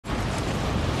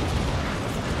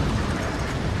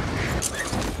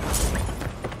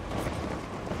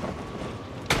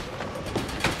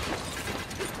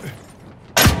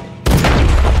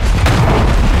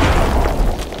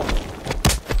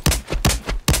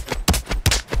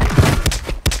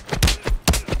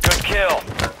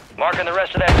Marking the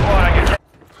rest of that squad on your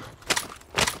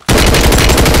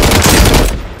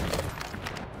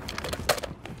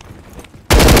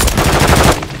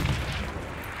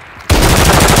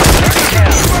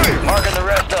marking the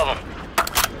rest of them.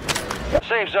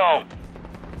 Safe zone.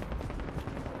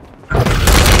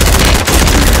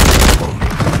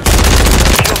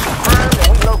 Kill confirmed and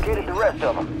we located the rest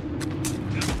of them.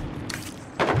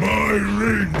 My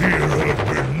reindeer have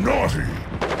been naughty.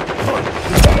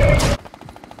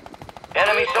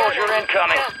 Enemy soldier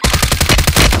incoming.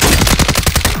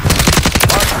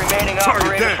 Mark remaining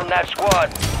operators from that squad.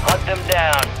 Hunt them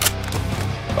down.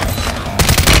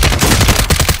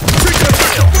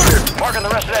 Marking the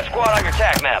rest of that squad on your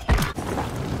TAC map.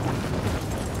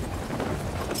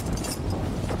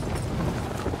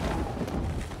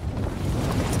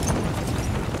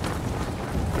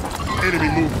 Enemy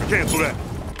move. Cancel that.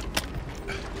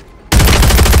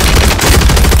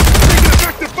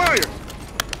 Effective fire.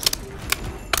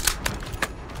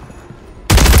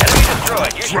 Enemy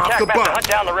destroyed. Use your TAC map to hunt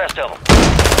down the rest of them.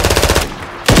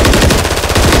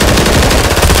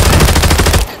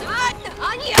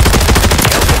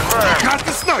 Got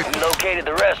the sniper. We located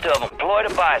the rest of them. Deployed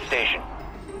a buy station.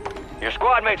 Your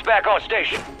squad mate's back on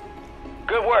station.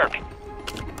 Good work.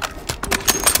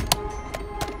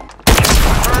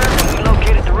 Confirmed. We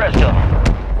located the rest of them.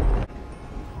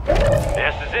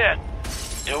 This is it.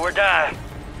 Do or die.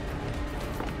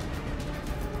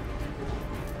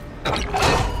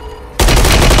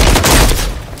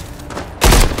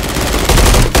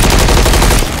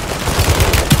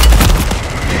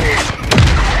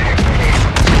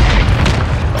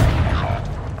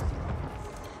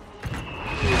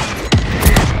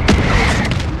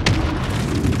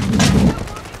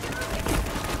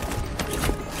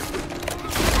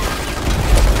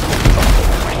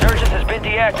 Resurgence has been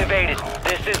deactivated.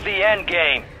 This is the end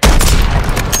game.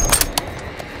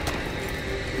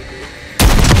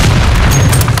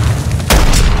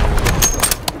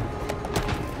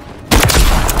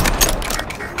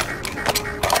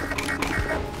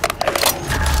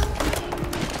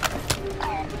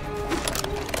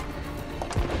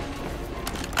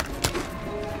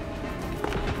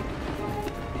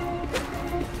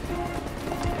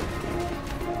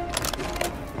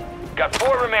 Got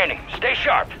 4 remaining. Stay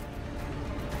sharp.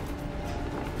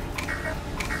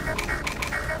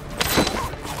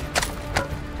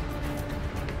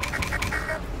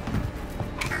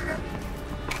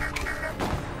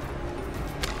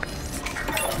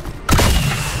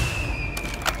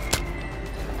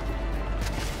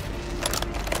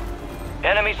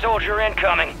 Enemy soldier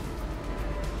incoming.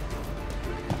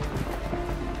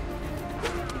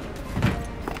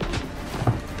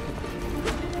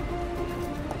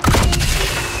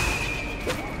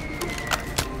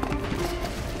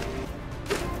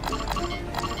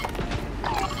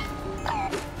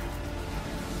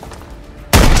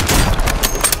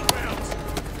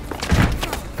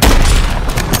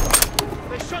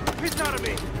 Shut the piss out of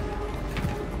me!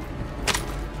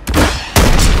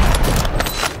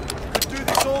 Could do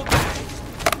this all day.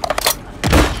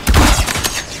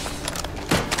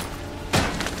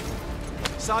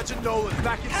 Sergeant Nolan,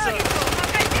 back in service.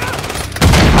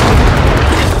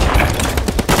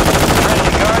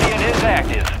 Friendly Guardian is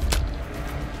active.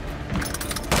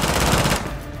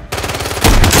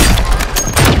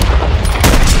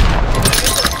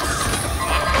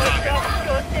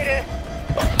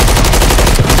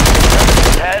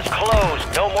 Has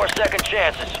closed. No more second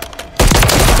chances.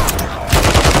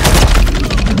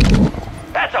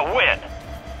 That's a win.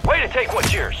 Way to take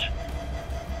what's yours.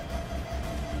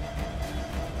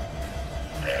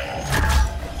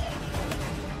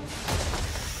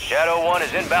 Shadow 1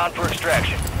 is inbound for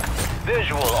extraction.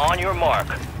 Visual on your mark.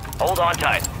 Hold on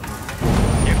tight.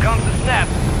 Here comes the snap.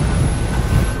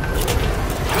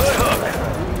 Good hook.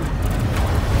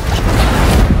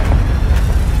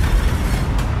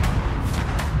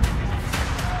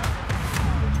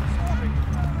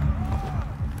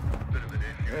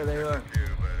 There they are.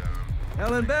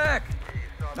 Helen back!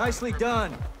 Nicely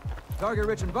done.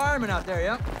 Target-rich environment out there,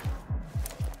 yeah?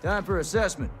 Time for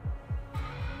assessment.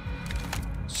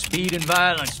 Speed and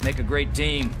violence make a great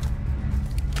team.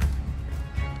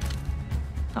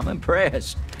 I'm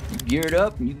impressed. You geared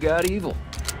up and you got evil.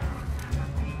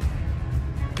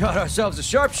 Got ourselves a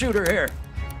sharpshooter here.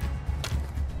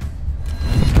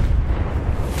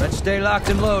 Let's stay locked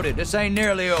and loaded. This ain't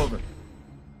nearly over.